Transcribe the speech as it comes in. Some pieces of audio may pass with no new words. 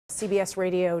CBS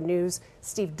Radio News'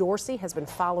 Steve Dorsey has been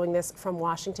following this from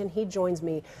Washington. He joins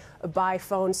me by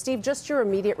phone. Steve, just your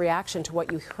immediate reaction to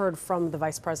what you heard from the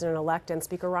Vice President-elect and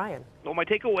Speaker Ryan. Well, my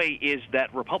takeaway is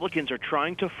that Republicans are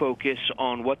trying to focus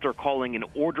on what they're calling an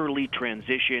orderly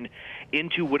transition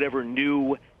into whatever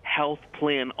new health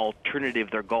plan alternative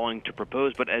they're going to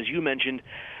propose. But as you mentioned,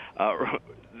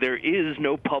 there is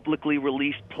no publicly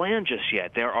released plan just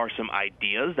yet. There are some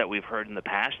ideas that we've heard in the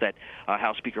past that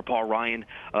House Speaker Paul Ryan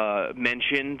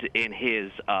mentioned in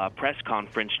his press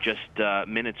conference just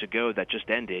minutes ago that just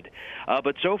ended.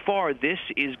 But so far, this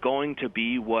is going to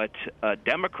be what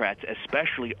Democrats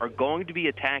especially are going to be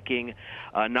attacking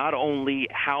not only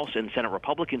House and Senate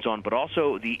Republicans on, but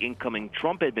also the incoming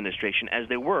Trump administration as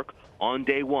they work on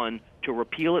day one to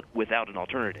repeal it without an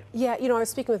alternative. Yeah, I was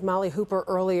speaking with Molly Hooper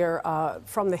earlier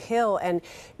from the Hill, and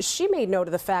she made note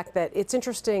of the fact that it's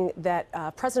interesting that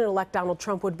President-elect Donald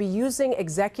Trump would be using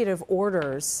executive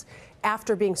orders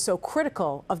after being so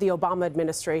critical of the Obama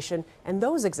administration and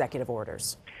those executive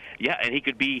orders. Yeah, and he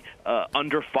could be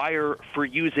under fire for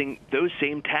using those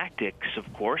same tactics,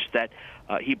 of course, that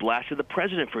he blasted the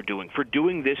president for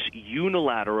doing this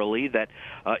unilaterally. That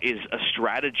is a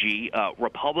strategy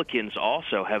Republicans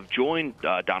also have joined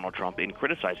Donald Trump in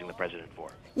criticizing the president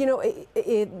for.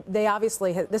 They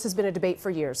obviously this has been a debate for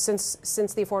years.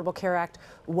 Since the Affordable Care Act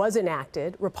was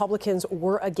enacted, Republicans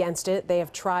were against it. They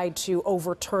have tried to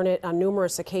overturn it on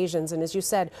numerous occasions. And as you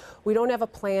said, we don't have a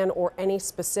plan or any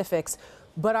specifics.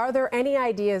 But are there any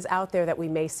ideas out there that we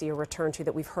may see a return to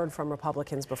that we've heard from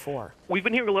Republicans before? We've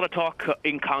been hearing a lot of talk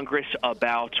in Congress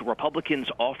about Republicans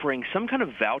offering some kind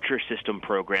of voucher system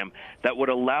program that would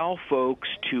allow folks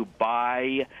to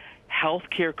buy health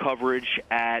care coverage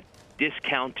at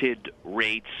discounted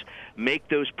rates, make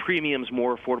those premiums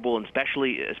more affordable, and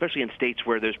especially in states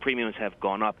where those premiums have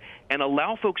gone up, and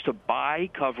allow folks to buy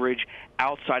coverage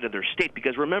outside of their state.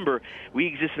 Because remember, we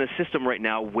exist in a system right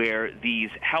now where these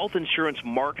health insurance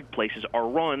marketplaces are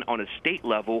run on a state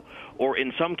level or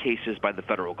in some cases by the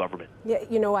federal government. Yeah,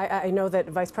 I know that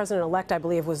Vice President-elect, I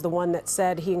believe, was the one that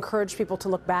said he encouraged people to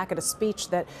look back at a speech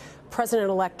that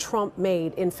President-elect Trump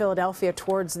made in Philadelphia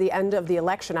towards the end of the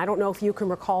election. I don't know if you can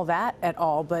recall that at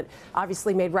all, but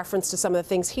obviously made reference to some of the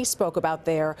things he spoke about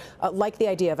there, like the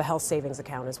idea of a health savings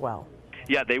account as well.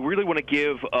 Yeah, they really want to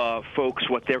give folks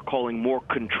what they're calling more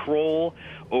control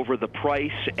over the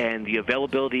price and the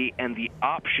availability and the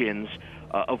options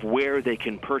of where they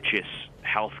can purchase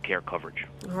health care coverage.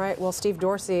 All right. Well, Steve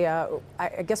Dorsey,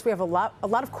 I guess we have a lot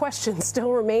of questions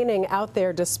still remaining out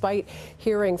there, despite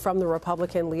hearing from the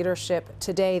Republican leadership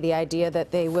today the idea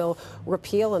that they will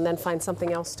repeal and then find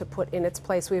something else to put in its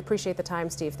place. We appreciate the time,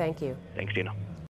 Steve. Thank you. Thanks, Gina.